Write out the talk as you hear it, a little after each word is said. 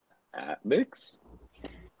Atmix?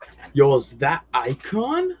 Yo, is that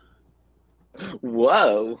Icon?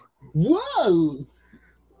 Whoa! Whoa!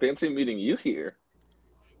 Fancy meeting you here.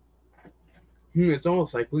 It's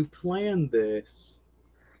almost like we planned this.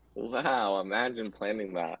 Wow, imagine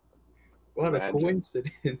planning that. What a Imagine.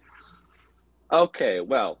 coincidence. Okay,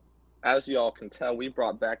 well, as you all can tell, we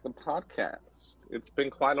brought back the podcast. It's been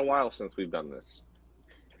quite a while since we've done this.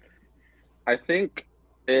 I think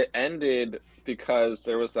it ended because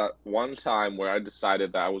there was that one time where I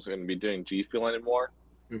decided that I wasn't going to be doing G Fuel anymore.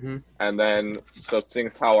 Mm-hmm. And then, so seeing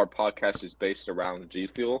as how our podcast is based around G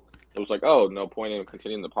Fuel, it was like, oh, no point in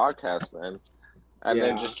continuing the podcast then. And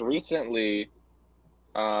then Yeah. just recently,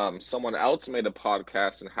 someone else made a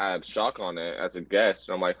podcast and had Shock on it as a guest,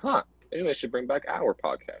 and I'm like, huh, maybe I should bring back our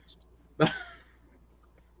podcast.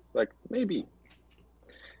 Like, maybe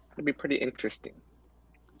it'd be pretty interesting.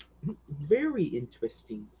 Very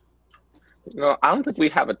interesting. No, I don't think we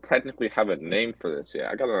technically have a name for this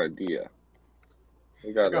yet. I got an idea.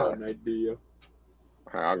 We I got got an idea.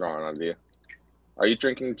 I got an idea. Are you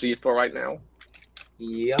drinking G4 right now?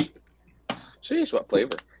 Yep. Jeez, what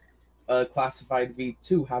flavor? Classified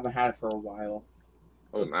V2. Haven't had it for a while.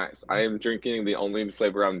 Oh, nice. I am drinking the only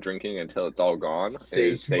flavor I'm drinking until it's all gone is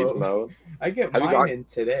Sage Sage mode. Mode. I get Have you mine got in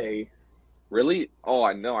today. really? Oh,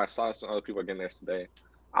 I know. I saw some other people getting theirs today.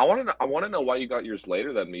 I want to know why you got yours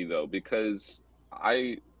later than me though, because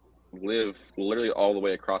I live literally all the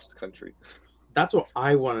way across the country. That's what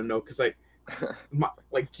I want to know because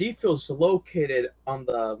G Fuel's located on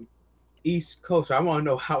the East Coast. I want to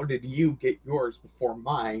know how did you get yours before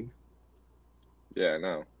mine? Yeah, I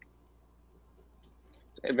know.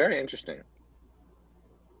 Very interesting.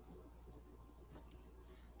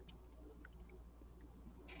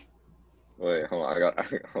 Wait, hold on.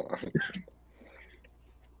 Hold on.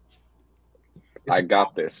 I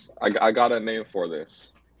got this. I got a name for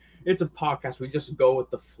this. It's a podcast. We just go with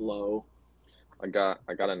the flow. I got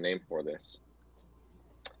a name for this.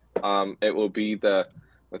 It will be the.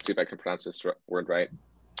 Let's see if I can pronounce this word right.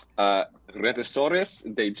 Redesores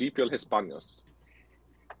de Gipil Hispanos.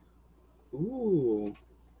 Ooh.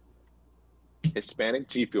 Hispanic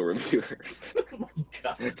G Fuel reviewers. Oh my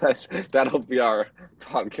god. That'll be our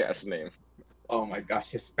podcast name. Oh my gosh,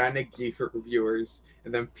 Hispanic G for reviewers,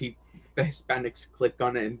 and then the Hispanics click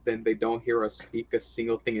on it, and then they don't hear us speak a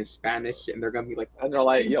single thing in Spanish, and they're gonna be like, And they're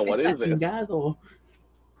like, "Yo, what is this? Chingado.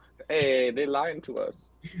 Hey, they lying to us."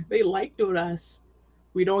 They lied to us.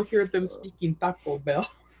 We don't hear them speaking Taco Bell.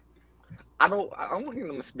 I don't hear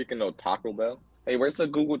them speaking no Taco Bell. Hey, where's the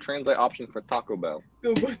Google Translate option for Taco Bell?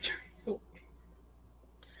 Google Translate.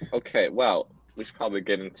 Okay, well, we should probably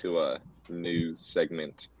get into a news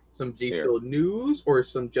segment. Some G Fuel news or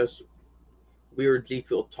some just weird G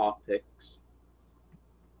Fuel topics?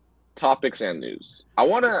 Topics and news. I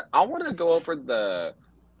wanna go over the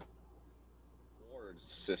awards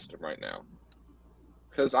system right now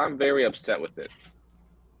because I'm very upset with it.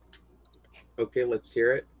 Okay, let's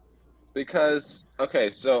hear it. Because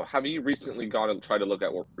okay, so have you recently gone and tried to look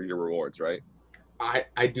at your rewards, right?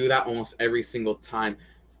 I do that almost every single time.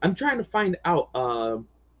 I'm trying to find out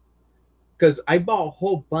because I bought a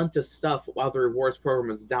whole bunch of stuff while the rewards program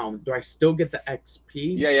is down. Do I still get the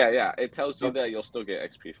XP? Yeah. It tells you that you'll still get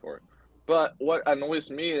XP for it. But what annoys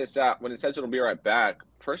me is that when it says it'll be right back,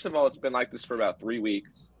 first of all, it's been like this for about 3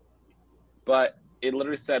 weeks. But it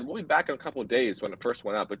literally said we'll be back in a couple of days when it first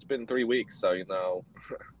went up. It's been 3 weeks, so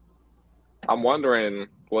I'm wondering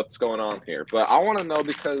what's going on here. But I want to know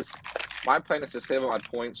because my plan is to save up my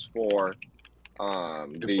points for for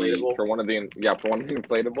one of the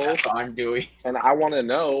inflatables. That's what I'm doing. And I want to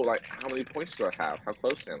know like how many points do I have? How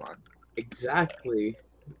close am I? Exactly.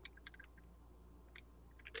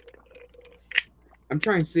 I'm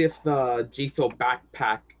trying to see if the G Fuel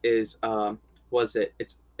backpack is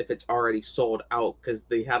if it's already sold out because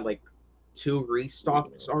they had like 2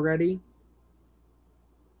 restocks already.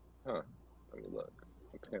 Huh. Let me look.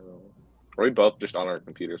 Okay. Are we both just on our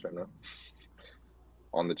computers right now?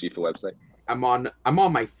 On the G Fuel website? I'm on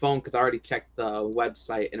my phone because I already checked the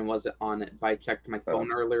website and it wasn't on it. But I checked my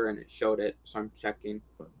phone earlier and it showed it, so I'm checking.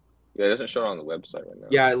 Yeah, it doesn't show it on the website right now.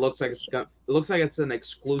 Yeah, it looks like it's an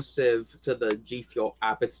exclusive to the G Fuel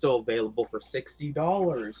app. It's still available for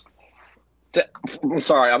 $60. I'm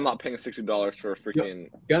sorry, I'm not paying $60 for a freaking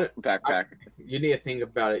backpack. You need to think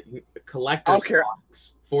about it. Collector's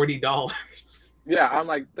box, $40. Yeah, I'm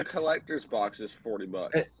like the collector's box is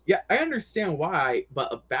 $40. Yeah, I understand why,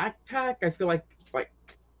 but a backpack, I feel like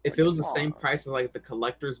if it was the same price as like the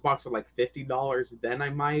collector's box of like $50, then I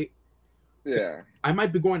might. Yeah. I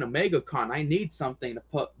might be going to MegaCon. I need something to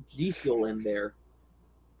put G Fuel in there.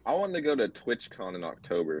 I want to go to TwitchCon in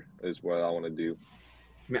October. Is what I want to do.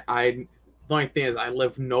 The only thing is I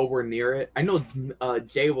live nowhere near it. I know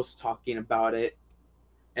Jay was talking about it,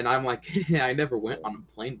 and I'm like, I never went on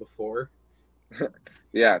a plane before.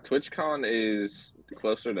 Yeah, TwitchCon is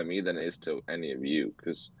closer to me than it is to any of you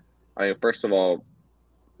because, I mean, first of all,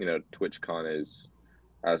 TwitchCon is,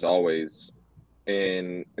 as always,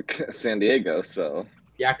 in San Diego. So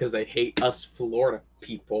Yeah, because I hate us Florida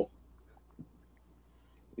people.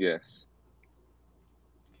 yes,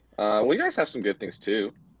 well, you guys have some good things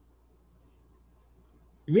too.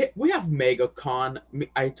 We have MegaCon.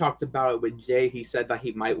 I talked about it with Jay. He said that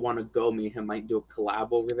he might want to go. Me and him might do a collab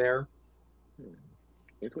over there.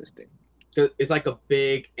 Interesting. It's like a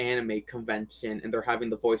big anime convention, and they're having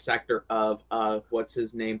the voice actor of what's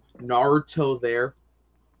his name, Naruto there.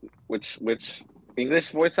 Which English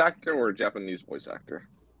voice actor or Japanese voice actor?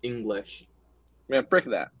 English. Man, frick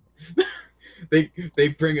that. They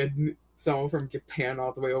bring someone from Japan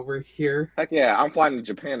all the way over here. Heck yeah, I'm flying to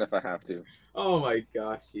Japan if I have to. Oh my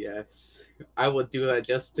gosh, yes. I will do that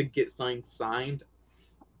just to get something signed.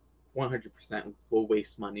 100% will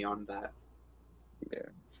waste money on that. Yeah.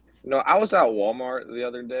 No, I was at Walmart the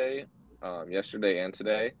other day, yesterday and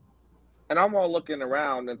today, and I'm all looking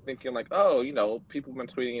around and thinking like, oh, people have been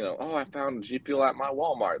tweeting, oh, I found G Fuel at my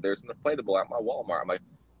Walmart. There's an inflatable at my Walmart. I'm like,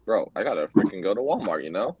 bro, I gotta freaking go to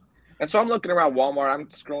Walmart. And so I'm looking around Walmart. I'm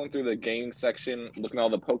scrolling through the game section, looking at all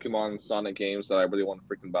the Pokemon and Sonic games that I really want to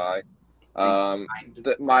freaking buy. My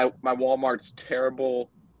Walmart's terrible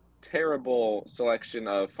selection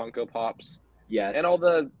of Funko Pops and Yes. all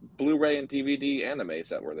the Blu-ray and DVD animes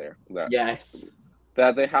that were there. Yes.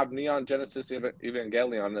 That they have Neon Genesis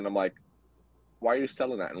Evangelion, and I'm like, why are you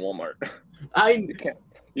selling that in Walmart?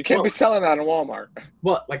 You can't be selling that in Walmart.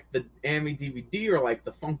 What, like the anime DVD or like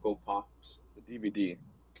the Funko Pops? The DVD.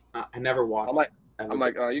 I never watched. I'm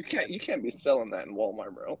like, oh, you can't be selling that in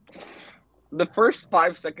Walmart, bro. The first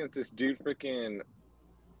 5 seconds, this dude freaking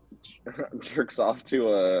jerks off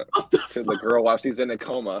to the girl while she's in a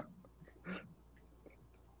coma.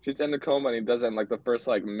 She's in a coma, and he does it in like the first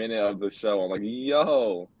minute of the show. I'm like,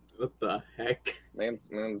 yo, what the heck? Man's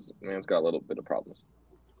got a little bit of problems.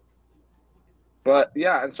 But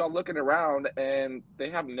yeah, and so I'm looking around, and they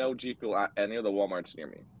have no G Fuel at any of the Walmarts near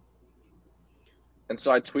me. And so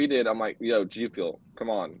I tweeted, I'm like, yo, G Fuel, come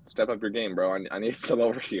on, step up your game, bro. I need some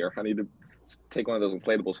over here. I need to take one of those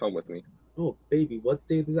inflatables home with me. Oh, baby, what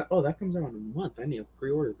day does that? Oh, that comes out in a month. I need to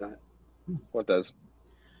pre-order that. What does?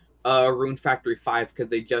 Rune Factory 5, because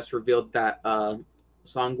they just revealed that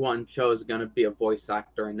Songwon Cho is going to be a voice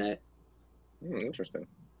actor in it. Interesting.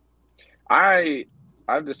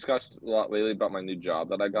 I've discussed a lot lately about my new job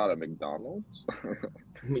that I got at McDonald's.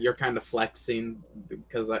 You're kind of flexing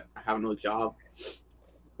because I have no job.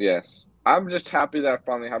 Yes. I'm just happy that I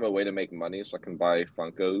finally have a way to make money so I can buy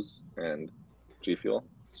Funkos and G Fuel.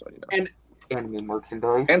 So, And anime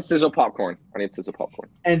merchandise. And Sizzle Popcorn. I need Sizzle Popcorn.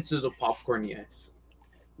 And Sizzle Popcorn, yes.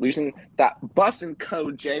 Using that busting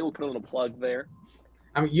code J, we'll put a little plug there.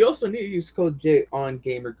 I mean, you also need to use code J on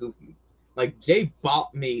Gamer Goofy. Like, Jay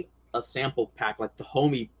bought me a sample pack. Like, the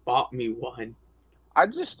homie bought me one. I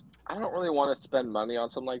don't really want to spend money on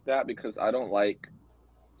something like that because I don't like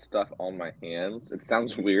stuff on my hands. It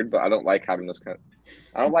sounds weird, but I don't like having those kind of,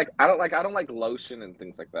 I don't like lotion and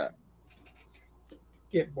things like that.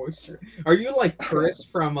 Get moisture. Are you like Chris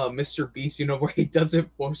from Mr. Beast, where he doesn't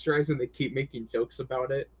moisturize and they keep making jokes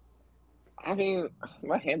about it? I mean,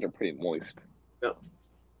 my hands are pretty moist. No.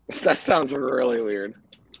 That sounds really weird.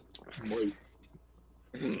 Moist.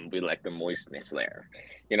 We like the moistness there.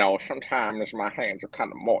 Sometimes my hands are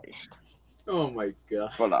kind of moist. Oh my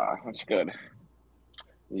god. But that's good.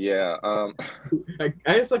 Yeah. I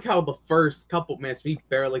just like how the first couple minutes we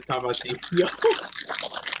barely talk about GPO.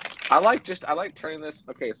 I like turning this.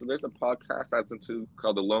 Okay, so there's a podcast that's into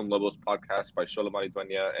called the Lone Lobos Podcast by Sholomari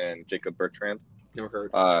Duenya and Jacob Bertrand. Never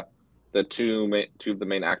heard. The two of the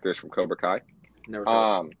main actors from Cobra Kai. Never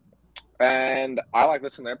heard. And I like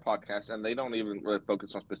listening to their podcast, and they don't even really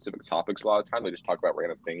focus on specific topics a lot of the time. They just talk about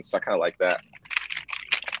random things. So I kind of like that.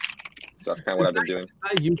 So that's kind of what I've been doing. Is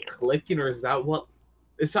that you clicking, or is that what?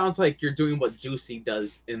 It sounds like you're doing what Juicy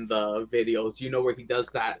does in the videos. Where he does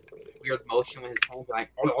that weird motion with his hands,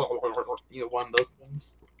 like one of those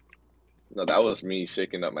things. No, that was me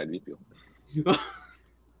shaking up my DP.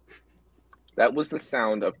 That was the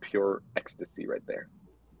sound of pure ecstasy right there.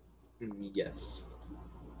 Yes.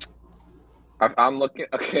 I'm looking.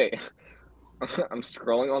 Okay, I'm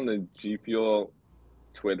scrolling on the G Fuel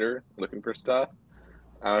Twitter looking for stuff.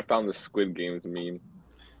 And I found the Squid Games meme.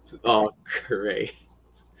 Oh, great.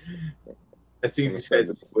 As soon I'm as gonna you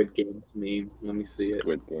send said it. Squid Games meme, let me see it.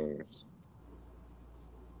 Squid Games.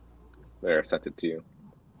 There, I sent it to you.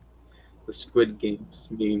 The Squid Games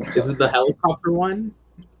meme. Is it the helicopter one?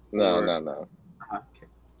 No, Or no, no. okay.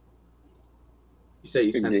 You said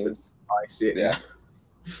you Squid sent it. Games. Oh, I see it Yeah.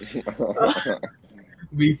 now.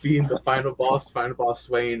 Me being the final boss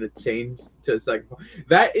swaying the chain to second.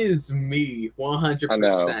 That is me, I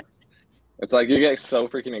know. 100%. It's like you get so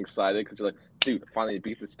freaking excited because you're like, dude, finally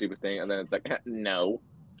beat this stupid thing, and then it's like, no,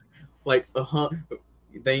 Like,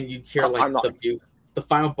 then you hear like I'm not. the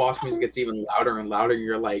final boss music gets even louder and louder.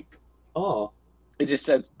 You're like, oh, It just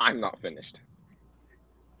says I'm not finished.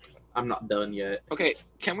 I'm not done yet. Okay,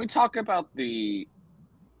 can we talk about the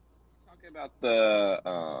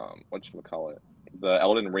whatchamacallit, the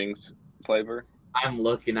Elden Rings flavor? I'm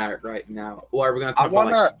looking at it right now. Or are we gonna I talk about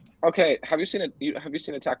like wanna. Okay, have you seen it? Have you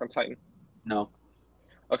seen Attack on Titan? no?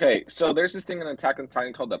 Okay, so there's this thing in Attack on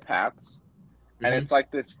Titan called the Paths, and Mm-hmm. it's like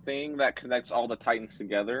this thing that connects all the Titans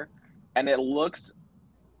together, and it looks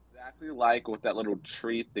exactly like what that little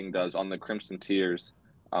tree thing does on the Crimson Tears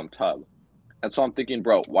tub. And so I'm thinking,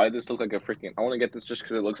 bro, why does this look like a freaking? I want to get this just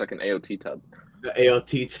because it looks like an AOT tub. The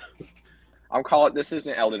AOT. I'm calling this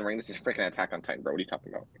isn't Elden Ring. This is freaking Attack on Titan, bro. What are you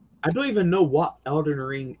talking about? I don't even know what Elden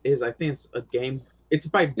Ring is. I think it's a game. It's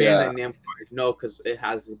by Yeah, Bandai Namco. No, because it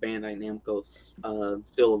has the Bandai Namco's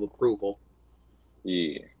seal of approval.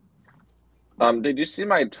 yeah. Did you see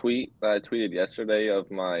my tweet that I tweeted yesterday of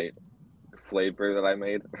my flavor that I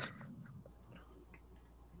made?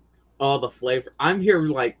 Oh, the flavor. I'm here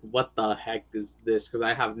like, what the heck is this? Because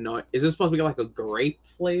I have no. Is this supposed to be like a grape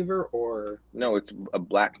flavor or? No, it's a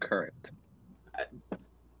black currant.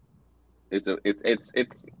 It's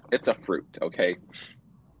a fruit. Okay.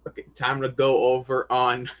 Okay, time to go over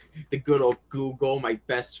on the good old Google. My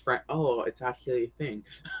best friend. Oh, it's actually a thing.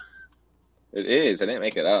 It is. I didn't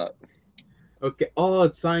make it up. Okay. Oh,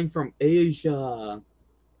 it's signed from Asia.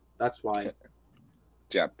 That's why.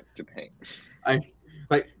 Japan. I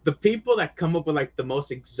like the people that come up with like the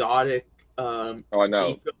most exotic Oh, I G know.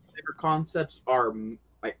 flavor concepts are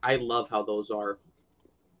like I love how those are.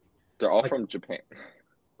 They're all Like from Japan.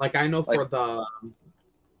 like I know Like, for the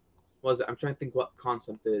what was it? I'm trying to think what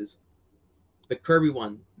concept is. The Kirby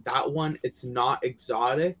one. That one it's not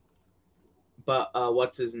exotic, but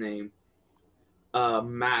what's his name?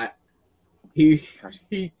 Matt. He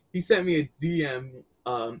he sent me a DM.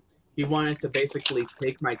 He wanted to basically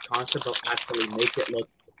take my concept but actually make it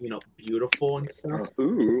look, beautiful and stuff.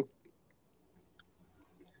 ooh.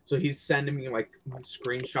 So he's sending me like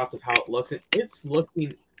screenshots of how it looks, and it's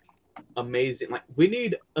looking amazing. Like we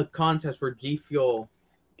need a contest where G Fuel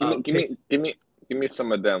Give me, give pick. me, give me, give me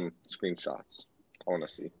some of them screenshots. I want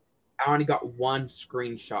to see. I only got one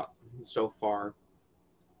screenshot so far.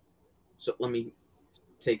 So let me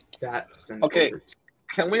take that, send it Okay, over to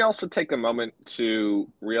can we also take a moment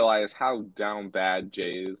to realize how down bad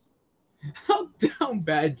Jay is? how down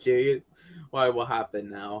bad Jay is. Why? What happened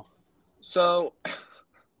now? So,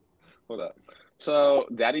 hold up. So,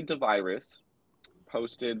 Daddy DeVirus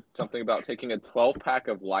posted something about taking a 12 pack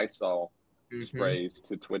of Lysol Mm-hmm. sprays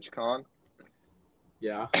to TwitchCon,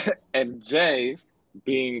 Yeah. and Jay,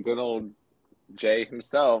 being good old Jay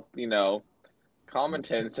himself,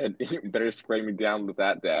 commented and said, "You better spray me down with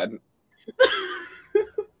that, Dad."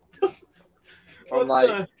 I'm What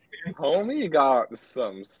like, the? homie got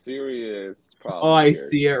some serious Oh, problems I here.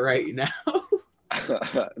 see it right now.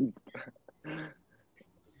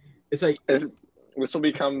 It's like This will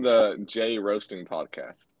become the Jay roasting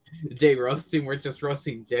podcast. Jay roasting. We're just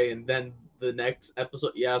roasting Jay, and then the next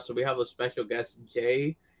episode, yeah. So we have a special guest,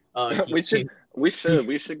 Jay. He we should came. we He should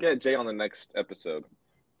we should get Jay on the next episode.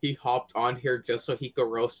 he hopped on here just so he could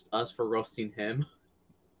roast us for roasting him.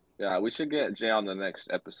 Yeah, we should get Jay on the next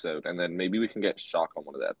episode, and then maybe we can get Shock on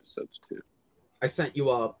one of the episodes too. I sent you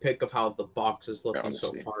a pic of how the box is Yeah, looking let me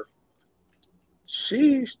so see. far.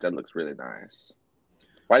 Sheesh, that looks really nice.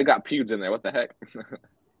 Why you got pubes in there? What the heck?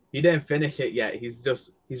 He didn't finish it yet.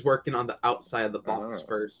 He's working on the outside of the box Oh.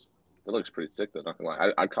 first. That looks pretty sick though, not gonna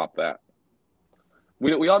lie. I cop that.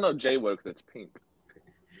 We all know Jay woke that's pink.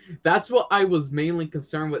 That's what I was mainly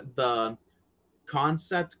concerned with the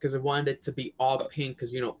concept because I wanted it to be all pink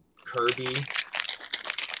because Kirby.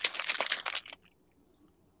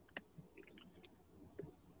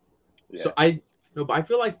 Yes. So but I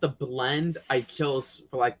feel like the blend I chose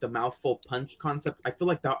for like the mouthful punch concept, I feel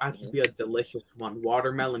like that'll actually be a delicious one.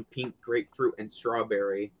 Watermelon, pink, grapefruit, and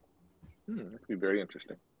strawberry. That could be very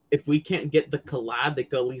interesting. If we can't get the collab, they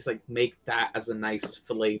could at least like make that as a nice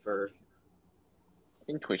flavor.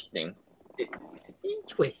 Interesting.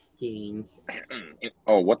 Interesting.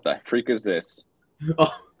 Oh, what the freak is this?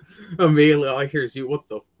 Oh, immediately all I hear is you. What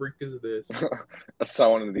the freak is this? I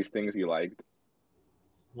saw one of these things you liked.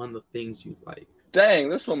 One of the things you like. Dang,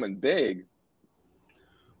 this woman big.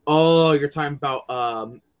 Oh, you're talking about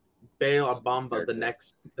Bela Love this Bamba, the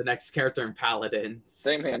character. next character in Paladins.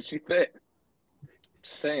 Same man, she thick.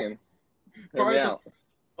 Same. Hear me Probably the. out.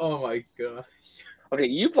 Oh my god. Okay,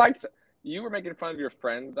 you were making fun of your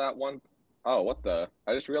friend that one. Oh, what the?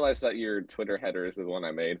 I just realized that your Twitter header is the one I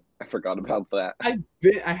made. I forgot about that. I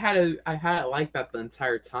had it like that the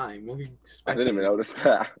entire time. What were you I didn't even expecting? notice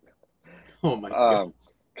that. Oh my god. Um,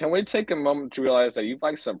 can we take a moment to realize that you've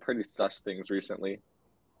liked some pretty sus things recently?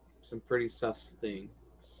 Some pretty sus things.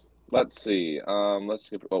 Let's see. Let's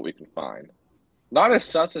see what we can find. Not as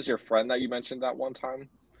sus as your friend that you mentioned that one time,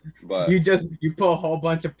 but You put a whole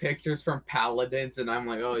bunch of pictures from Paladins, and I'm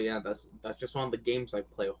like, oh yeah, that's just one of the games I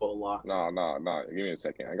play a whole lot. no. Give me a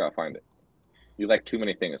second. I gotta find it. You like too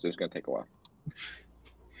many things. It's gonna take a while.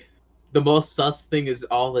 The most sus thing is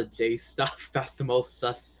all the J stuff. That's the most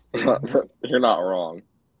sus thing. You're not wrong.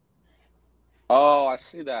 Oh, I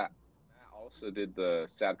see that. Matt also did the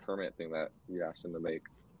sad Kermit thing that you asked him to make.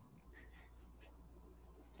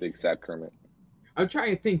 Big sad Kermit. I'm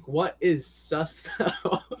trying to think what is sus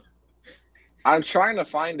though. I'm trying to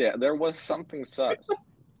find it. There was something sus.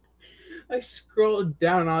 I scrolled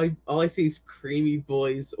down, all I see is Creamy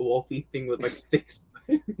Boy's Wolfie thing with like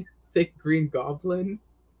thick green goblin.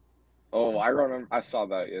 Oh, I remember. I saw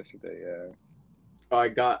that yesterday. Yeah.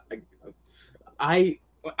 Oh, I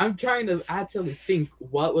I'm trying to actually think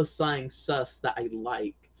what was something sus that I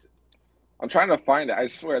liked. I'm trying to find it. I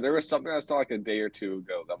swear there was something I saw like a day or two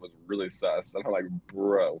ago that was really sus. And I'm like,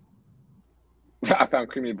 bro. I found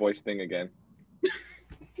Creamy Boy's thing again.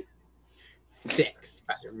 Thick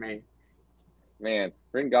Spider-Man. Man,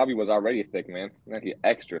 Green Gobby was already thick, man. Now he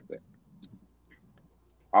extra thick.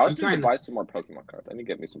 I was trying to buy some more Pokemon cards. I need to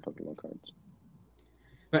get me some Pokemon cards.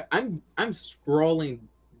 But I'm scrolling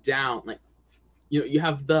down like you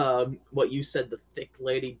have the what you said, the thick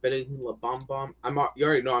lady bidding La Bomb Bomb. You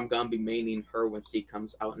already know I'm gonna be maining her when she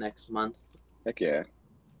comes out next month. Heck yeah.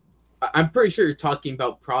 I'm pretty sure you're talking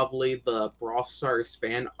about probably the Brawl Stars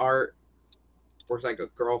fan art, where it's like a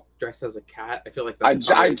girl dressed as a cat. I feel like that's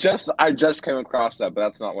I just came across that, but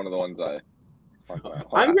that's not one of the ones I.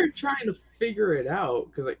 I'm here trying to figure it out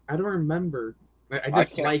because I don't remember. I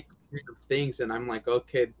just like weird things, and I'm like,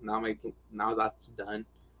 okay, now that's done.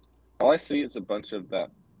 All I see is a bunch of that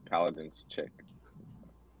Paladins chick.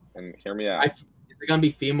 And hear me out. Is it gonna be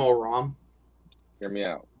female Rom? Hear me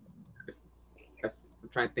out. I'm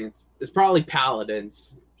trying to think. It's probably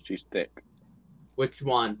Paladins. She's thick. Which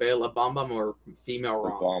one, Bela Bomb Bomb or female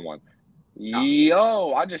Rom? The Rom one.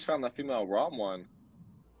 Yo, I just found the female Rom one.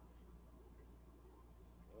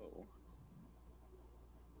 Oh.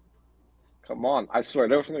 Come on. I swear,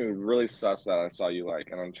 there was something really sus that I saw you like,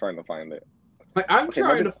 and I'm trying to find it. Like, I'm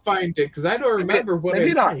trying to find it because I don't remember what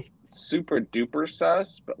maybe it not super duper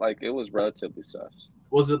sus, but like it was relatively sus.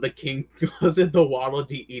 Was it the king? Was it the Waddle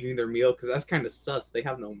Dee eating their meal? Because that's kind of sus. They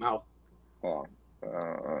have no mouth. Hold on.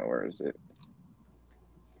 Where is it?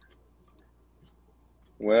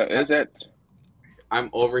 Where is it? I'm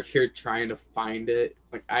over here trying to find it.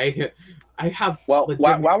 Like I have. Well,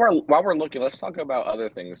 while we're looking, let's talk about other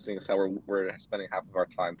things. Seeing how we're spending half of our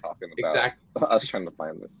time talking about us trying to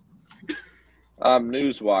find this.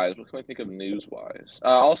 News-wise, what can we think of news-wise?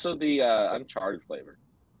 Also, the Uncharted flavor.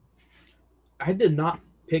 I did not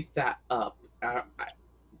pick that up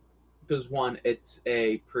because one, it's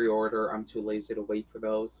a pre-order. I'm too lazy to wait for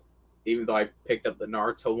those. Even though I picked up the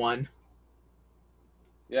Naruto one.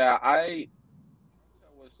 Yeah, that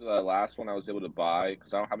was the last one I was able to buy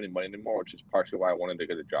because I don't have any money anymore, which is partially why I wanted to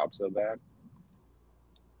get a job so bad.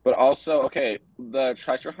 But also, okay, the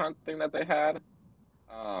treasure hunt thing that they had.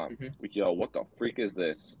 Yo, what the freak is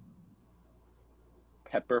this?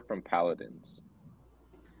 Pepper from Paladins.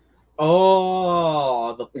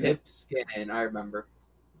 Oh, the Pip skin. I remember.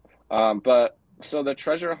 But so the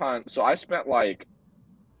treasure hunt. So I spent like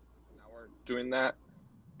an hour doing that,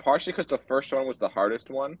 partially because the first one was the hardest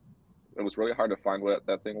one. It was really hard to find what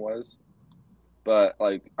that thing was. But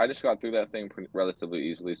like, I just got through that thing relatively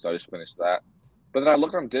easily, so I just finished that. But then I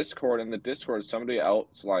looked on Discord, and the Discord, somebody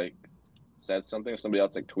else like said something. Somebody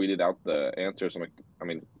else like tweeted out the answers. I'm like, I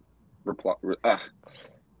mean,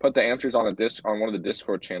 put the answers on on one of the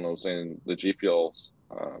Discord channels in the G Fuel's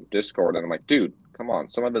Discord, and I'm like, dude, come on.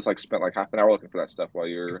 Some of us like spent like half an hour looking for that stuff while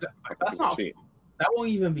you're. That's not. That won't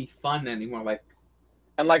even be fun anymore. Like,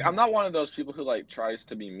 and like, I'm not one of those people who like tries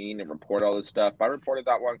to be mean and report all this stuff. I reported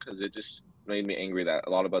that one because it just made me angry that a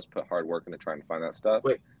lot of us put hard work into trying to find that stuff,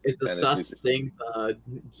 Wait, is the and it's sus easy. thing the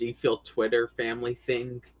G Fuel Twitter family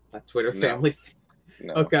thing? That Twitter No, family thing?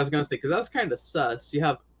 no. Okay, I was gonna say because that's kind of sus. You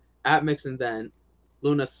have at Mix and then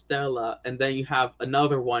Luna Stella, and then you have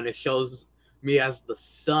another one. It shows me as the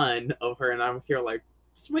son of her, and I'm here like,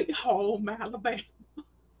 sweet home Alabama.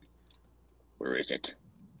 Where is it?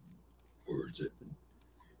 Where is it?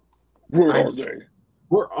 Where I'm are they?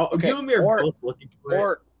 We're all, Okay, you and me are or both looking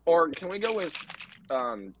for it. or can we go with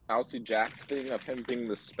Alcee Jack's thing of him being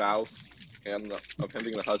the spouse and of him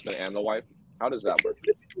being the husband and the wife? How does that work?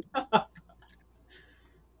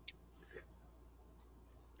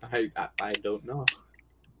 I don't know.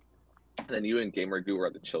 And then you and Gamer Goo are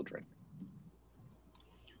the children.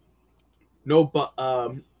 No, but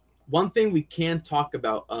one thing we can talk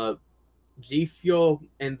about G Fuel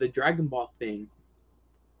and the Dragon Ball thing.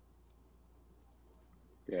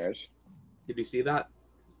 Yes. Did you see that?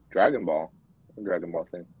 Dragon Ball. Dragon Ball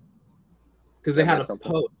thing. Because they Did I had miss a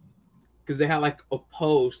something? post. Because they had like a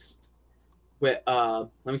post with let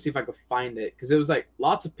me see if I could find it. Because it was like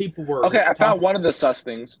lots of people were Okay, I talking found one of the sus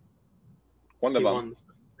things. One of about them. one of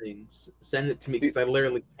the things. Send it to me See- because I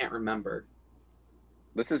literally can't remember.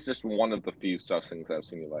 This is just one of the few sus things I've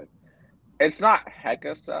seen in life. It's not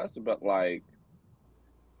hecka sus, but like,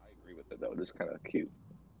 I agree with it though. It is kind of cute.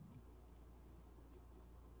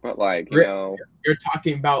 But like, you Re- know, You're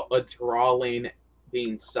talking about a drawing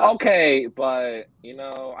being sus. okay, but you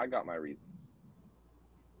know, I got my reasons.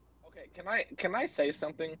 Okay, can I say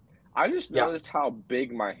something? I just Yeah. noticed how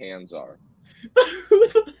big my hands are.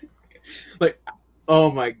 Like,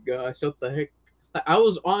 oh my gosh, what the heck? Like, I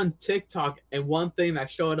was on TikTok and one thing that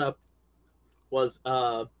showed up was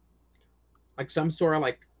like some sort of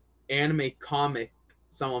like anime comic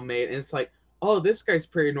someone made, and it's like, oh, this guy's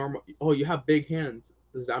pretty normal. Oh, you have big hands.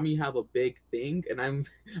 Does that mean you have a big thing? And I'm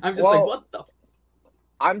just like, Well, what the?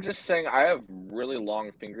 I'm just saying I have really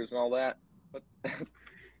long fingers and all that, but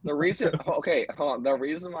the reason, okay, hold on. The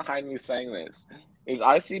reason behind me saying this is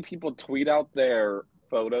I see people tweet out their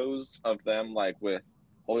photos of them like with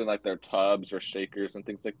holding like their tubs or shakers and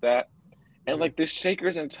things like that. And like the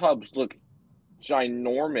shakers and tubs look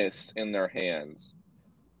ginormous in their hands.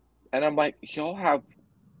 And I'm like, y'all have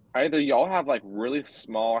like really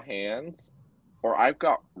small hands or I've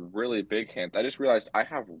got really big hands. I just realized I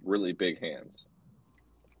have really big hands.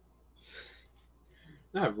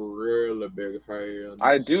 I have really big hands.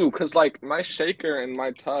 I do, because like my shaker and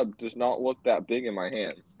my tub does not look that big in my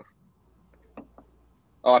hands.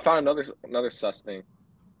 Oh, I found another sus thing.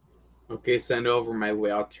 Okay, send it over my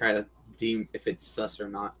way. I'll try to deem if it's sus or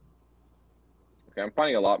not. Okay, I'm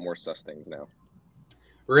finding a lot more sus things now.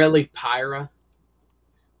 Really, Pyra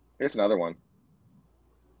Here's another one.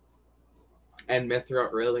 and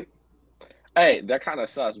Mithril, really? Hey, they're kind of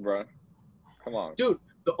sus, bro. Come on. Dude,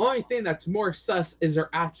 the only thing that's more sus is their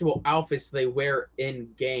actual outfits they wear in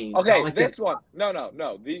games. Okay, Not like this one.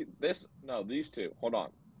 No. These two. Hold on.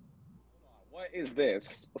 What is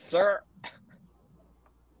this, sir?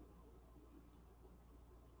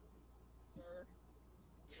 Sir,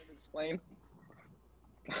 can you explain?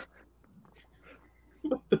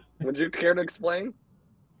 Would you care to explain?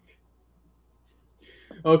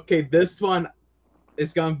 Okay, this one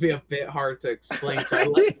is gonna be a bit hard to explain.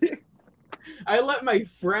 So I let my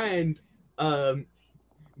friend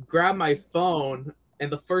grab my phone,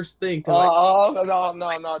 and the first thing, Oh,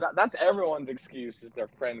 no. That's everyone's excuse is their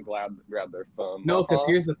friend grabbed their phone. no, because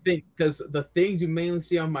here's the thing, because the things you mainly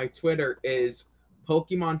see on my Twitter is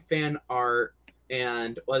Pokemon fan art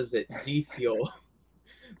and was it G Fuel.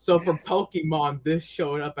 So for Pokemon, this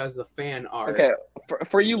showed up as the fan art. Okay,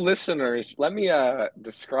 for you listeners, let me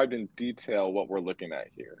describe in detail what we're looking at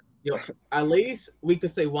here. Yo, at least we could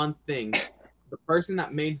say one thing: the person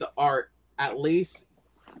that made the art, at least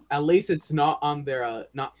it's not on their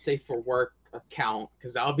not safe for work account,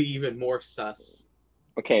 because that'll be even more sus.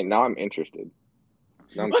 Okay, now I'm interested.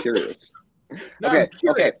 Now I'm What the- curious. No, Okay, I'm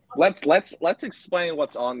curious. let's explain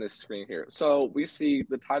what's on this screen here. So we see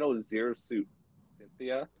the title is Zero Suit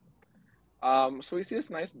Cynthia. So we see this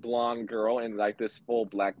nice blonde girl in like this full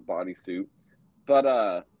black bodysuit,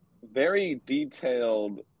 but very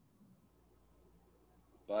detailed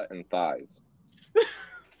butt and thighs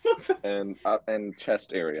and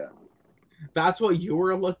chest area. That's what you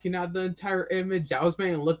were looking at the entire image. I was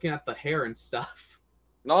mainly looking at the hair and stuff.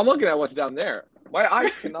 No, I'm looking at what's down there. My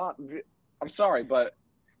eyes cannot. I'm sorry, but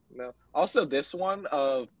no. Also, this one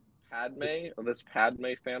of this Padme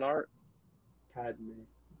fan art. Padme.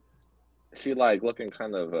 She like looking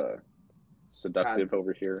kind of seductive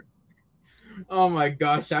over here. Oh my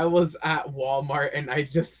gosh, I was at Walmart and I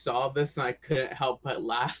just saw this and I couldn't help but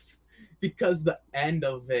laugh. because the end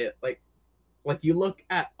of it, like you look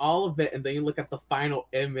at all of it and then you look at the final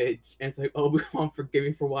image and it's like, Obi-Wan, forgive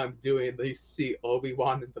me for what I'm doing. And then you see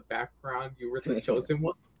Obi-Wan in the background. You were the chosen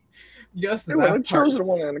one. Just You were the that part, chosen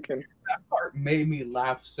one, Anakin. that part made me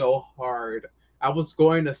laugh so hard. I was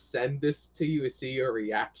going to send this to you to see your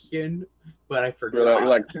reaction, but I You're forgot.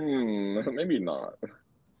 like, maybe not.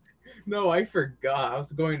 No, I forgot. I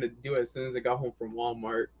was going to do it as soon as I got home from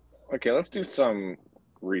Walmart. Okay, let's do some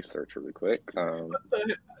research really quick.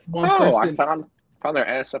 One I person, found their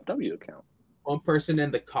NSFW account. one person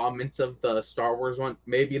in the comments of the Star Wars one,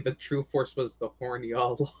 maybe the True Force was the horny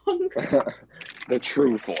all along. The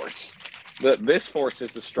true force. This force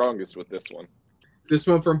is the strongest with this one. This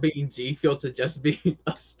went from being G Fuel to just being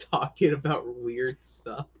us talking about weird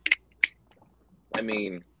stuff. I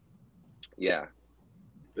mean, yeah.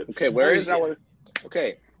 Okay, where is our?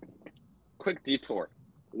 Okay, quick detour.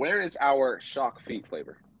 Where is our shock feet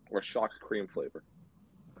flavor or shock cream flavor?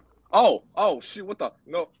 Oh, shoot! What the?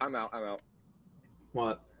 No, I'm out.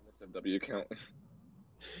 What? NSFW account.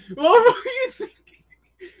 What were you thinking?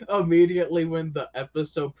 Immediately when the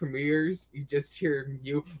episode premieres, you just hear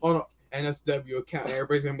you on an NSW account, and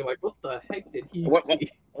everybody's gonna be like, "What the heck did he see?"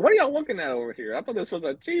 What are y'all looking at over here? I thought this was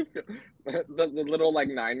a G Fuel. The little like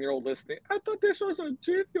 9-year-old listening. I thought this was a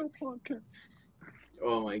G Fuel podcast.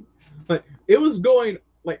 Oh my! But it was going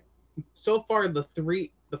like so far. The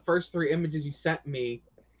first three images you sent me,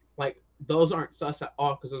 like those aren't sus at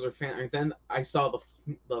all because those are fan. And then I saw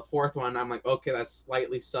the fourth one. And I'm like, okay, that's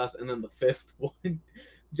slightly sus. And then the fifth one,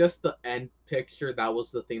 just the end picture. That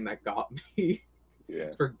was the thing that got me.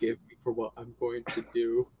 Yeah. Forgive me for what I'm going to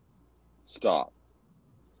do. Stop.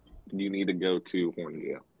 You need to go to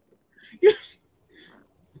Horndia.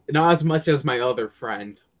 Not as much as my other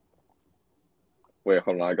friend. Wait,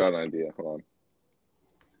 hold on. I got an idea. Hold on.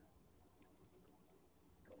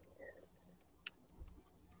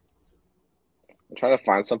 I'm trying to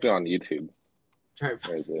find something on YouTube. Try to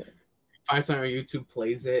find something on YouTube,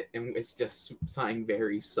 plays it, and it's just something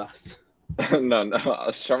very sus. No. I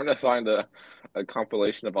was trying to find a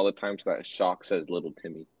compilation of all the times that Shock says "Little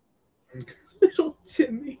Timmy." Little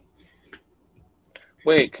Timmy.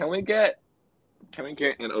 Wait, can we get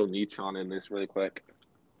an Oni-chan in this really quick?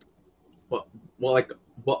 What? Well, like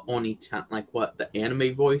what Oni-chan? Like what? The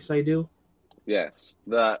anime voice I do? Yes,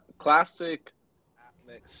 the classic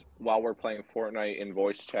mix while we're playing Fortnite in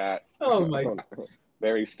voice chat. Oh my!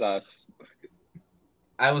 Very sus.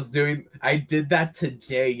 I did that to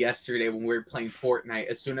Jay yesterday when we were playing Fortnite.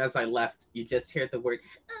 As soon as I left, you just hear the word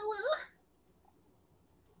 "hello."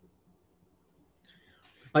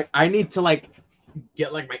 Like I need to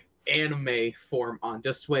get like my anime form on.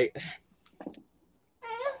 Just wait.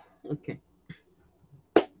 Okay.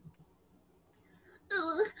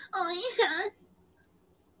 Oh yeah.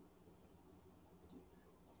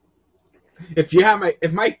 If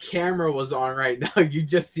my camera was on right now, you'd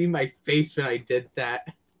just see my face when I did that.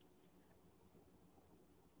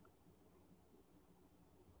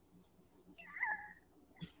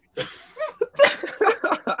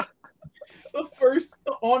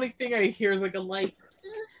 The only thing I hear is like a light.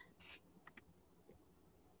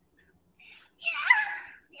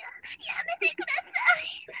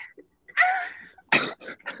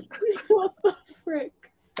 What the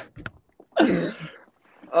frick?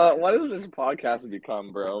 What does this podcast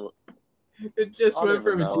become, bro? It just went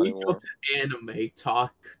from G-Fuel to anime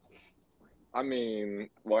talk. I mean,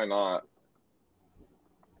 why not?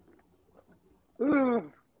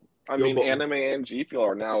 Anime and G-Fuel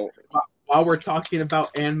are now. While we're talking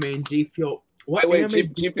about anime and G-Fuel,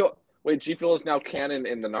 G-Fuel is now canon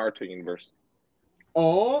in the Naruto universe.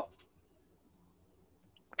 Oh.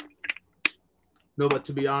 No, but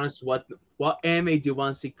to be honest, what anime do you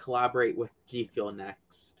want to see collaborate with G-Fuel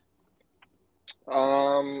next?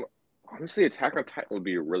 Honestly, Attack on Titan would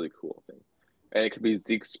be a really cool thing, and it could be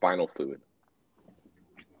Zeke's spinal fluid.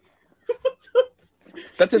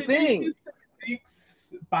 That's a thing.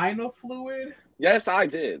 Zeke's spinal fluid? Yes, I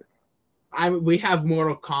did. We have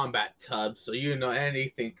Mortal Kombat tubs, so you know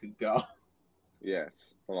anything could go.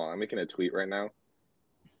 Yes. Hold on, I'm making a tweet right now.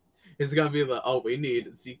 It's gonna be we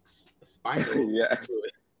need Zeke's spinal yes.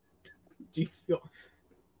 fluid. G-Fuel.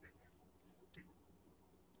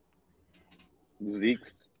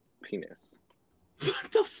 Zeke's penis.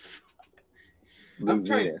 What the fuck?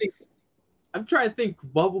 I'm trying to think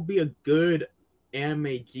what would be a good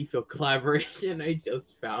anime G-Fuel collaboration I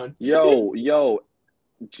just found. Yo,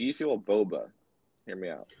 G-Fuel Boba. Hear me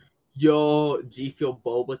out. Yo, G-Fuel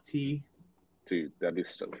Boba Tea. Dude, that'd be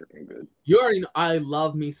so freaking good. You already know I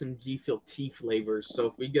love me some G-Fuel tea flavors, so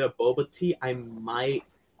if we get a Boba Tea, I might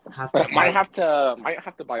Have to Might buy.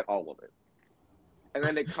 have to buy all of it. And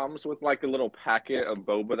then it comes with like a little packet of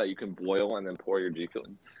boba that you can boil and then pour your G Fuel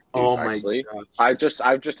in. Dude, Oh my actually, gosh.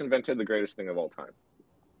 I've just invented the greatest thing of all time.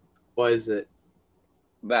 What is it?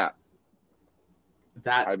 That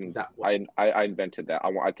That I'm that what? I invented that.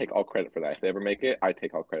 I take all credit for that. If they ever make it, I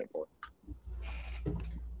take all credit for it.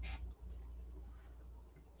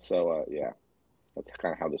 So yeah, that's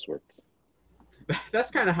kind of how this works. That's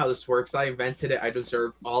kind of how this works. I invented it. I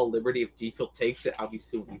deserve all liberty. If G Fuel takes it, I'll be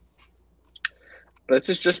suing. This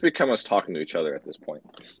has just become us talking to each other at this point.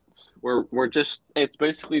 We're just it's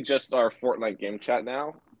basically just our Fortnite game chat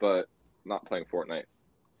now, but not playing Fortnite.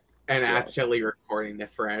 And Yeah. actually recording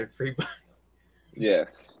it for everybody.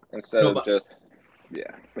 Yes, instead No, of but just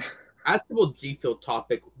yeah. actual G Fuel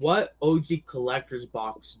topic. What OG collector's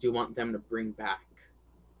box do you want them to bring back?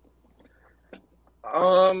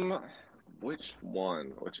 Which one?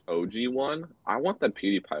 Which OG one? I want the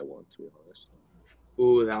PewDiePie one, to be honest.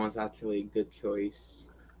 Ooh, that one's actually a good choice.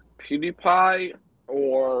 PewDiePie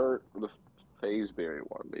or the FaZeberry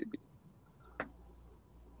one, maybe.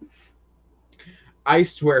 I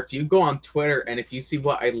swear, if you go on Twitter and if you see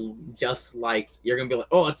what I just liked, you're gonna be like,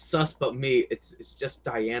 "Oh, it's sus, but me. It's just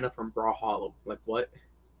Diana from Brawlhalla." Like what?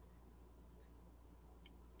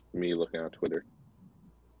 Me looking on Twitter.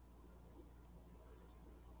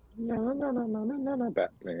 No,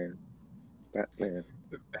 Batman. Batman.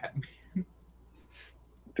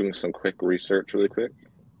 Doing some quick research really quick.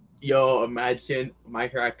 Yo, imagine My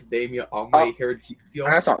Hero Academia, All My Hair G Fuel,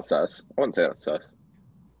 That's not sus. I wouldn't say that's sus.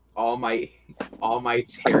 All My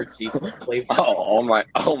Hair G Fuel flavor.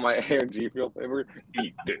 All my hair G Fuel flavor.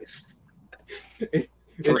 Eat this. It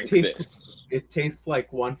Drink tastes this. it tastes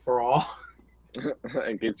like one for all.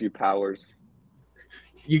 It gives you powers.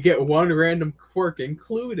 You get one random quirk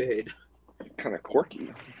included. Kind of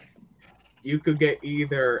quirky. You could get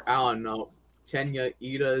either, I don't know, Tenya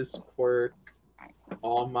Ida's quirk,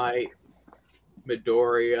 All Might,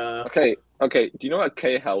 Midoriya, Okay. Do you know what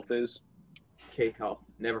K Health is? K Health.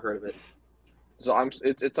 Never heard of it. So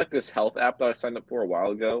it's like this health app that I signed up for a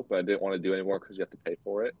while ago, but I didn't want to do anymore because you have to pay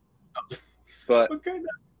for it. But What kind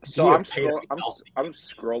of so you I'm get paid to scrolling. be I'm healthy? I'm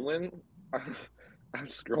scrolling. I'm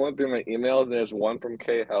scrolling through my emails. And there's one from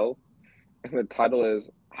K Health, and the title is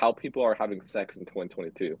 "How People Are Having Sex in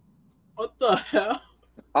 2022." What the hell?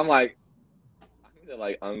 I'm like, I need to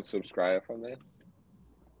like unsubscribe from this.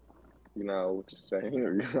 You know, just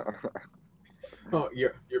saying. Oh,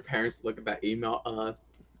 your parents look at that email.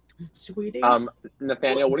 Sweetie.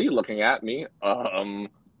 Nathaniel, what are you looking at? Me?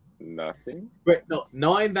 Nothing. Wait, no.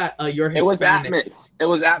 Knowing that you're It was Hispanic. Atmos. It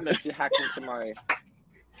was Atmos. You hacked into my.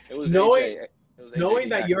 It was Knowing AJ. It was AJ knowing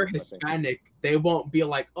that hacked you're into my thing. Hispanic, they won't be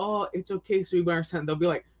like, "Oh, it's okay, so we understand." They'll be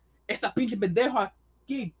like, "Esa pinche pendeja,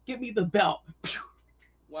 give me the belt."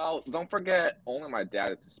 Well, don't forget, only my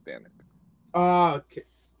dad is Hispanic. Okay.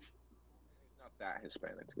 He's not that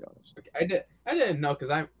Hispanic, to be honest. Okay. I didn't know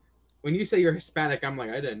because when you say you're Hispanic, I'm like,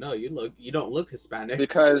 I didn't know you don't look Hispanic.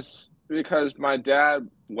 Because my dad,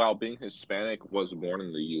 while being Hispanic, was born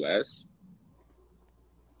in the U.S.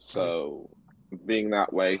 So, being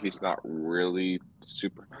that way, he's not really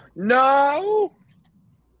super. No.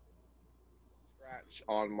 Scratch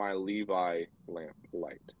on my Levi lamp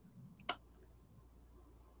light.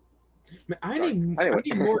 Man, I Sorry. need Anyway.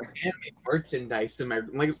 more anime merchandise in my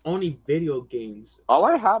like it's only video games. All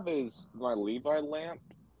I have is my Levi lamp,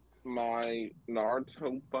 my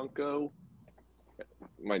Naruto Funko,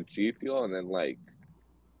 my G Fuel, and then like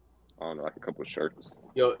I don't know, like a couple of shirts.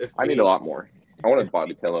 Yo, if I need a lot more. I want a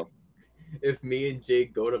body pillow. if me and Jay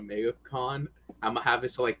go to MegaCon, I'm gonna have it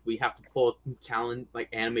so like we have to pull challenge like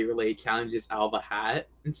anime related challenges out of a hat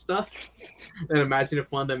and stuff. And imagine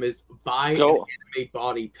if one of them is buy an anime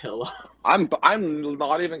body pillow. I'm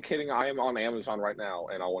not even kidding. I am on Amazon right now,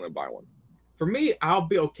 and I want to buy one. For me, I'll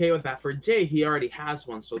be okay with that. For Jay, he already has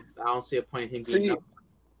one, so I don't see a point in him getting up.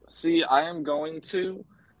 See, I am going to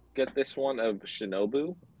get this one of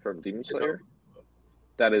Shinobu from Demon Slayer.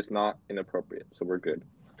 That is not inappropriate, so we're good.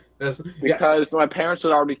 Because my parents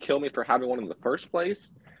would already kill me for having one in the first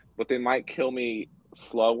place, but they might kill me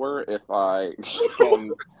slower if I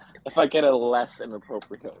get a less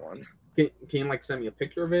inappropriate one. Can you like send me a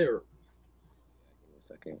picture of it or? Give me a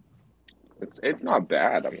second. It's not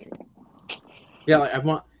bad. I mean, yeah,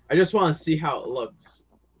 like I just want to see how it looks.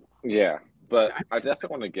 Yeah, but I definitely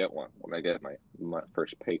want to get one when I get my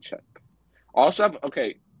first paycheck. Also,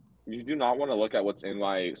 okay, you do not want to look at what's in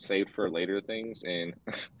my saved for later things in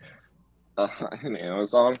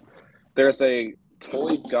Amazon. There's a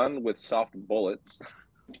toy gun with soft bullets.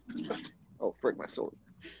 Oh, frick, my sword.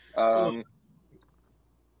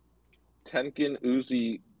 Tengen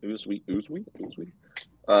Uzi Uzui.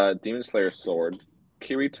 Demon Slayer sword.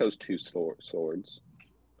 Kirito's two swords.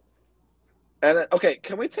 And okay,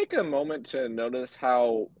 can we take a moment to notice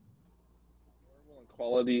how horrible in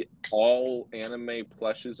quality all anime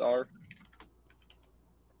plushes are?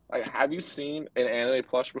 Like, have you seen an anime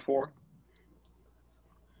plush before?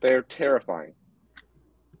 They're terrifying.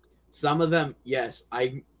 Some of them, yes.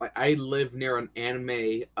 I live near an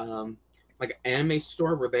anime like an anime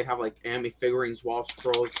store where they have like anime figurines, wall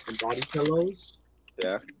scrolls, and body pillows.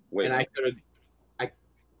 Yeah. Wait. And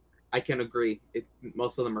I can agree.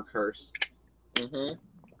 Most of them are cursed. Mm-hmm.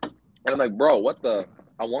 And I'm like, bro, what the?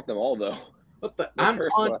 I want them all though. What the? They're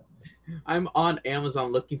cursed, but I'm on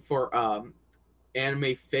Amazon looking for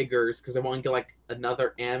anime figures because I want to get like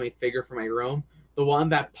another anime figure for my room. The one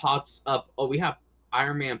that pops up. Oh, we have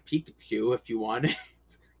Iron Man Pikachu if you want it.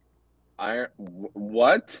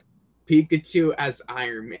 What? Pikachu as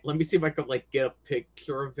Iron Man. Let me see if I could like get a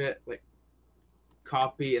picture of it, like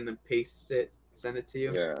copy and then paste it, send it to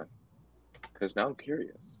you. Yeah. Because now I'm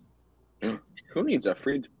curious. Who needs a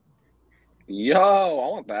free? Yo, I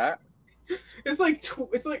want that. It's like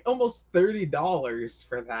almost $30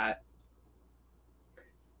 for that.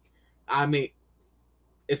 I mean,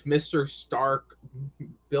 if Mr. Stark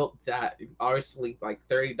built that, obviously like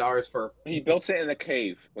 $30 for. He built it in a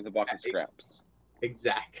cave with a box of scraps.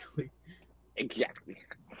 Exactly. Exactly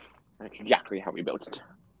how we built it.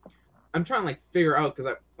 I'm trying to like figure out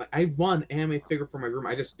because I want anime figure for my room.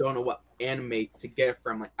 I just don't know what anime to get it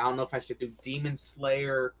from. Like I don't know if I should do Demon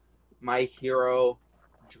Slayer, My Hero,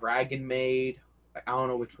 Dragon Maid. I don't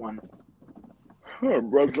know which one.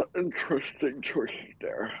 That's an interesting choice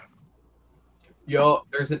there. Yo,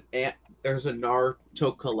 there's a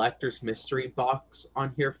Naruto collector's mystery box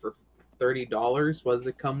on here for $30. What does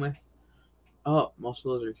it come with? Oh, most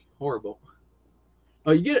of those are horrible.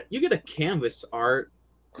 Oh, you get a canvas art,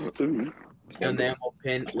 Ooh, enamel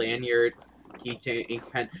pin, lanyard, keychain, ink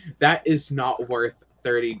pen. That is not worth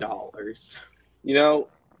 $30. You know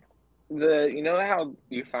how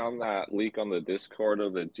you found that leak on the Discord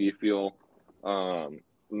of the G Fuel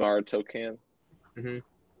Naruto can? Mm-hmm.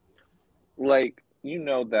 Like,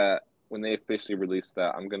 that when they officially release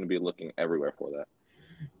that, I'm gonna be looking everywhere for that.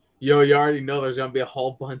 Yo, you already know there's gonna be a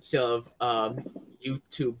whole bunch of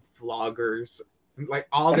YouTube vloggers. Like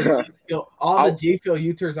all the G Fuel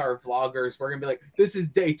YouTubers are vloggers. We're gonna be like, this is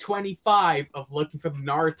day 25 of looking for the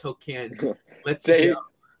Naruto cans. Let's go.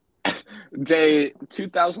 Day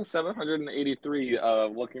 2,783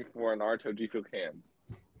 of looking for Naruto G Fuel cans.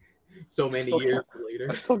 So many years later.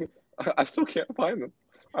 I still can't find them.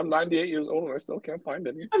 I'm 98 years old and I still can't find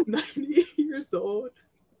any. I'm 98 years old.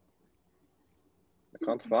 I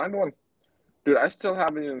can't find one. Dude, I still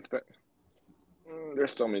haven't even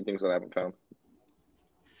there's so many things that I haven't found.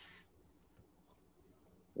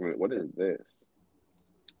 Wait, what is this?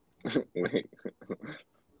 Wait.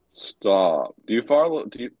 Stop. Do you follow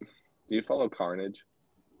Carnage?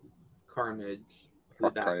 Carnage.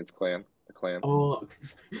 Carnage Clan. The clan. Oh,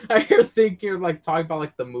 I hear thinking like talking about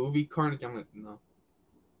like the movie Carnage. I'm like, no.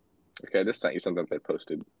 Okay, I just sent you something they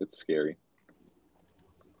posted. It's scary.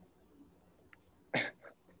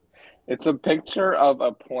 It's a picture of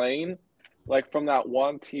a plane, like from that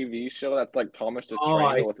one TV show that's like Thomas the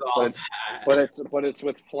Train, but it's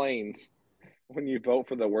with planes. When you vote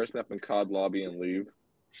for the worst map in COD lobby and leave.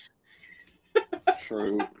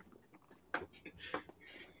 True.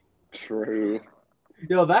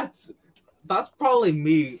 Yo, that's probably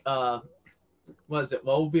me. What is it?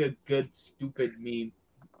 What would be a good stupid meme?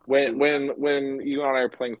 When you and I are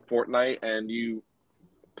playing Fortnite and you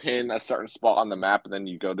pin a certain spot on the map and then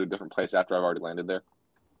you go to a different place after I've already landed there,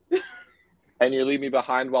 and you leave me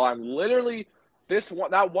behind while I'm literally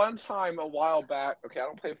that one time a while back. Okay, I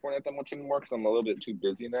don't play Fortnite that much anymore because I'm a little bit too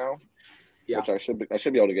busy now. Yeah. Which I should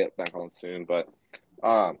be able to get back on soon, but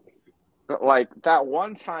like that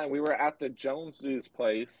one time we were at the Joneses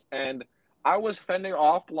place and I was fending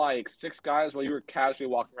off like 6 guys while you were casually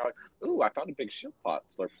walking around like, ooh, I found a big ship pot.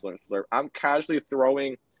 Slurp, slurp, slurp. I'm casually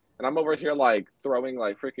throwing, and I'm over here like throwing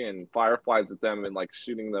like freaking fireflies at them and like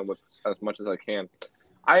shooting them with as much as I can.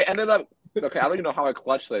 I ended up, okay, I don't even know how I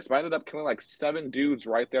clutched this, but I ended up killing like 7 dudes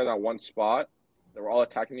right there in that one spot. They were all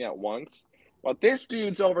attacking me at once. But this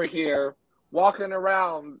dude's over here walking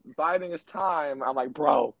around, biding his time. I'm like,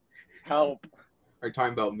 bro, help. Are you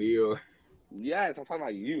talking about me or? Yes, I'm talking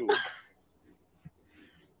about you.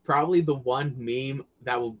 Probably the one meme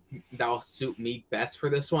that will suit me best for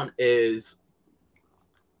this one is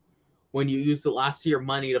when you use the last of your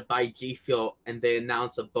money to buy G Fuel and they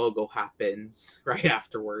announce a BOGO happens right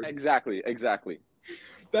afterwards. Exactly.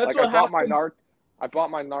 That's like what happened. I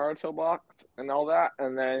bought my Naruto box and all that,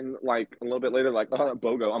 and then like a little bit later, like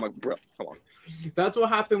BOGO. I'm like, bro, come on. That's what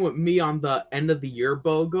happened with me on the end of the year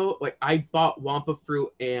BOGO. Like I bought Wampa Fruit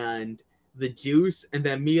and the juice, and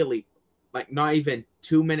then immediately, like not even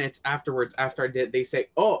 2 minutes afterwards, after I did, they say,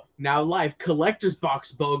 "Oh, now live collector's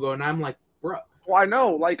box BOGO," and I'm like, bro. Well, I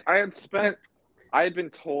know, like I had been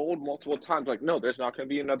told multiple times, like, no, there's not going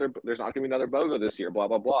to be another BOGO this year, blah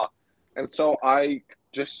blah blah, and so I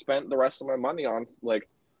just spent the rest of my money on like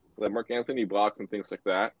the Mark Anthony blocks and things like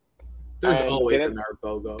that. There's And always another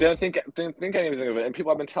BOGO. didn't think anything of it, and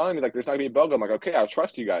people have been telling me like there's not gonna be BOGO. I'm like, okay, I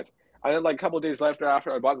trust you guys. And then like a couple of days after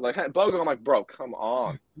I bought it, like, hey, BOGO, I'm like, bro, come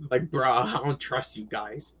on. Like, bro, I don't trust you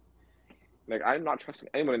guys. Like I'm not trusting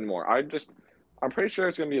anyone anymore. I'm pretty sure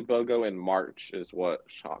it's gonna be a BOGO in March, is what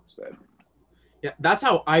Shock said. Yeah, that's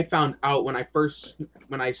how I found out when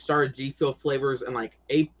I started G Fuel flavors in like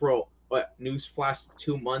April. What newsflash?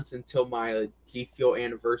 2 months until my G Fuel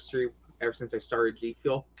anniversary. Ever since I started G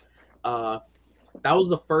Fuel, that was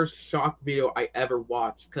the first Shock video I ever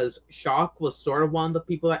watched. Because Shock was sort of one of the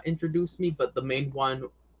people that introduced me, but the main one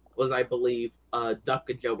was, I believe,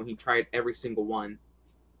 Ducka Joe when he tried every single one.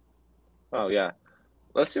 Oh yeah.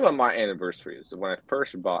 Let's see what my anniversary is. When I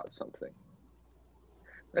first bought something.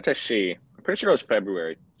 That's a she. I'm pretty sure it was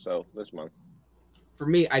February, so this month. For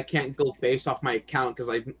me, I can't go based off my account because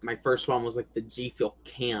my first one was like the G Fuel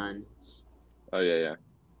cans. Oh yeah.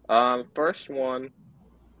 First one.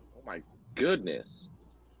 Oh my goodness.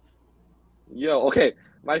 Yo, okay.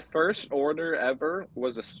 My first order ever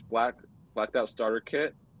was a blacked out starter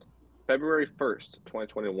kit, February 1st,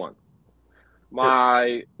 2021.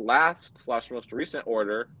 My last / most recent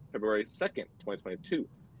order, February 2nd, 2022.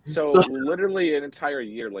 So literally an entire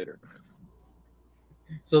year later.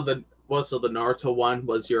 So the Naruto one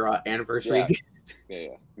was your anniversary gift?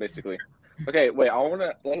 Yeah, basically. Okay, wait.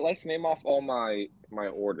 Let's name off all my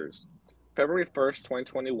orders. February 1st,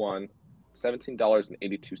 2021,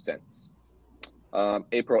 $17.82.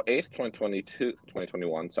 April 8th,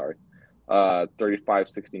 2021. Sorry,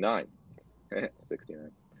 35.69.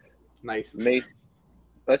 69. Nice.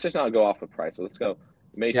 Let's just not go off the price. Let's go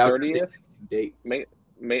May 30th. Dates. May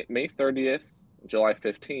 30th, July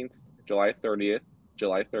 15th, July 30th,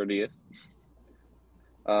 July 30th.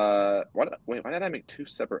 Why did I make two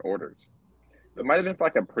separate orders? It might have been for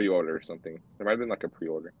like a pre-order or something. There might have been like a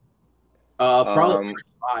pre-order. Probably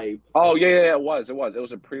 5. Oh yeah, it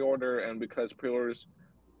was a pre-order, and because pre-orders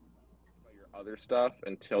your other stuff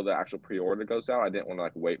until the actual pre-order goes out, I didn't want to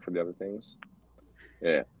like wait for the other things.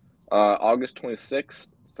 Yeah. August 26th,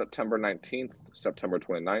 September 19th, September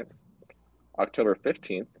 29th, October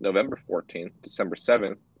 15th, November 14th, December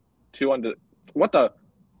 7th, 3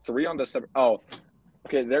 on December. Oh,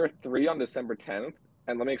 okay, there are 3 on December 10th,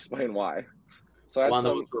 and let me explain why. So I had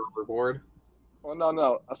some reward. Well,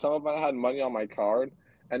 no. Some of them had money on my card,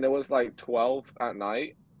 and it was like 12 at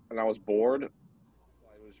night, and I was bored. So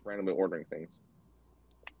I was randomly ordering things.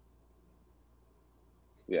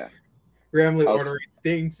 Yeah. Randomly ordering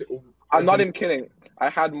things. I'm not even kidding. I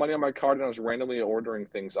had money on my card, and I was randomly ordering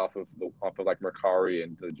things off of like Mercari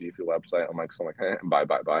and the G Fuel website. I'm like,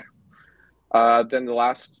 bye. Then the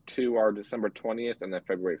last 2 are December 20th and then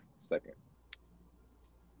February 2nd.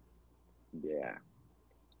 Yeah.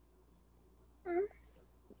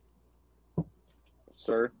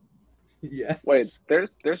 Sir? Yes. Wait,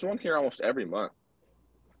 there's one here almost every month.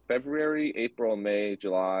 February, April, May,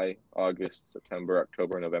 July, August, September,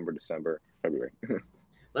 October, November, December, February.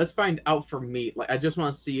 Let's find out for me. Like, I just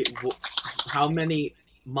want to see how many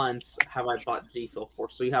months have I bought G Fuel for.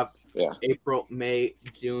 So you have April, May,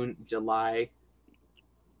 June, July,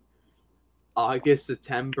 August,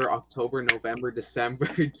 September, October, November, December,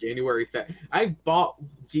 January, February. I bought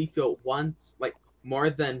G Fuel once, like more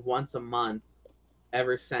than once a month,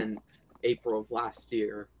 ever since April of last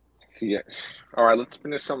year. Yeah. All right, let's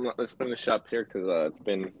finish up here because it's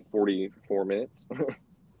been 44 minutes.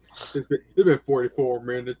 It's been 44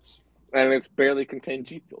 minutes. And it's barely contained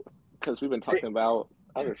G Fuel because we've been talking about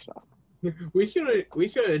other stuff. We should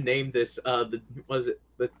have named this the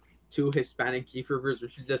 2 Hispanic G Fuelers. We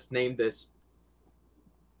should just name this.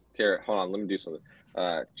 Here, hold on, let me do something.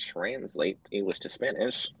 Translate English to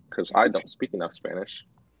Spanish because I don't speak enough Spanish.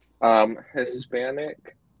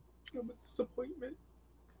 Hispanic. I'm a disappointment.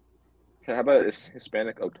 How about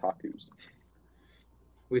Hispanic otakus?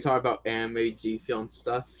 We talk about anime, G Fuel, and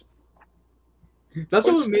stuff. That's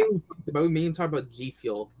what we mainly talked about. We mainly talk about G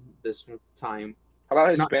Fuel this time. How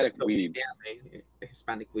about Hispanic weebs?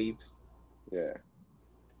 Hispanic weebs. Yeah.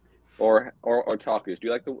 Or otakus. Do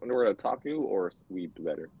you like the word otaku or weeb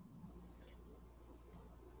better?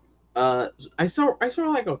 I sort of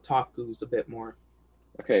like otakus a bit more.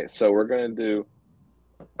 Okay, so we're gonna do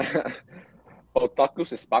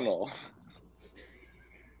Otakus Hispano.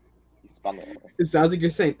 Hispano. It sounds like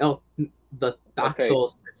you're saying the Okay,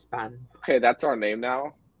 tacos Hispan. okay, that's our name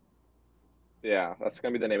now. Yeah, that's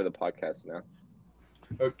gonna be the name of the podcast now.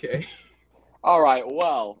 Okay. All right,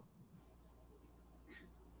 well,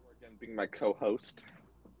 again being my co-host,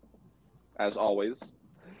 as always.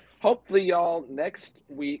 Hopefully, y'all, next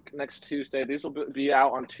week, next Tuesday, these will be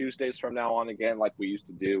out on Tuesdays from now on again, like we used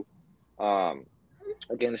to do.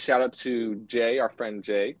 Again, shout out to Jay, our friend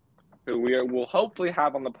Jay, who will hopefully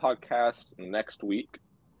have on the podcast next week.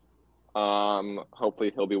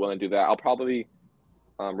 Hopefully he'll be willing to do that. I'll probably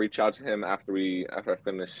reach out to him after I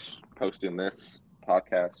finish posting this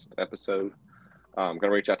podcast episode. I'm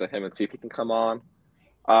gonna reach out to him and see if he can come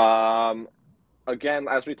on. Again,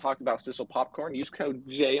 as we talked about Sizzle Popcorn, use code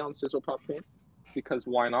J on Sizzle Popcorn because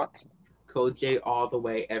why not? Code J all the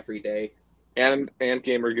way every day. And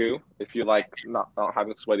Gamer Goo if you like not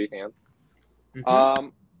having sweaty hands. Mm-hmm.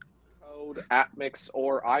 Code AppMix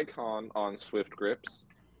or Icon on Swift Grips,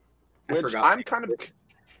 which I I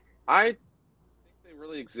think they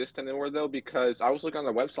really exist anymore though because I was looking on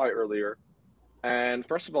their website earlier, and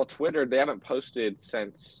first of all, Twitter they haven't posted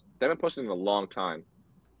in a long time.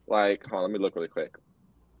 Like, hold on, let me look really quick.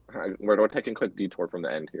 We're taking a quick detour from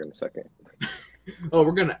the end here in a second. Oh,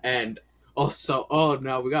 we're gonna end.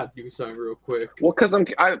 No, we gotta do something real quick. Well, because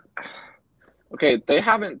okay, they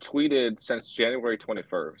haven't tweeted since January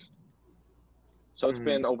 21st. So it's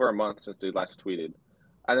been over a month since they last tweeted.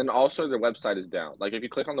 And then also their website is down. Like if you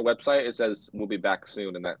click on the website, it says we'll be back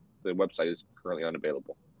soon and that the website is currently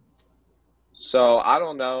unavailable. So I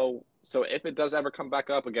don't know. So if it does ever come back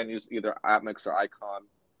up again, use either AppMix or Icon.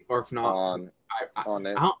 Or if not, on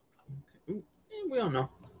it. We don't know.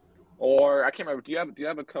 Or I can't remember. Do you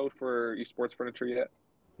have a code for esports furniture yet?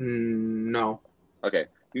 No. Okay.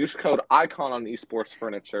 Use code ICON on esports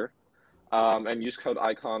furniture. And use code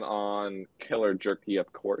ICON on Killer Jerky,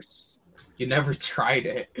 of course. You never tried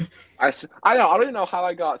it. I know. I don't even know how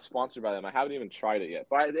I got sponsored by them. I haven't even tried it yet.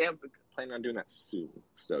 But I am planning on doing that soon.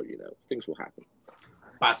 So, things will happen.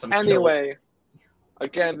 Buy some anyway,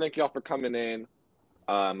 again, thank you all for coming in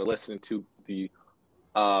and listening to the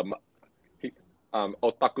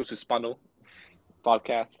Otakus Hispano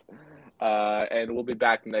podcast. And we'll be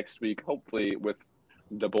back next week, hopefully, with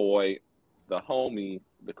the boy, the homie,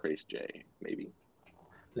 the Crazy J, maybe.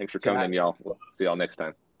 Thanks for coming in, y'all. We'll see y'all next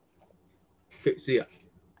time. Okay, see ya.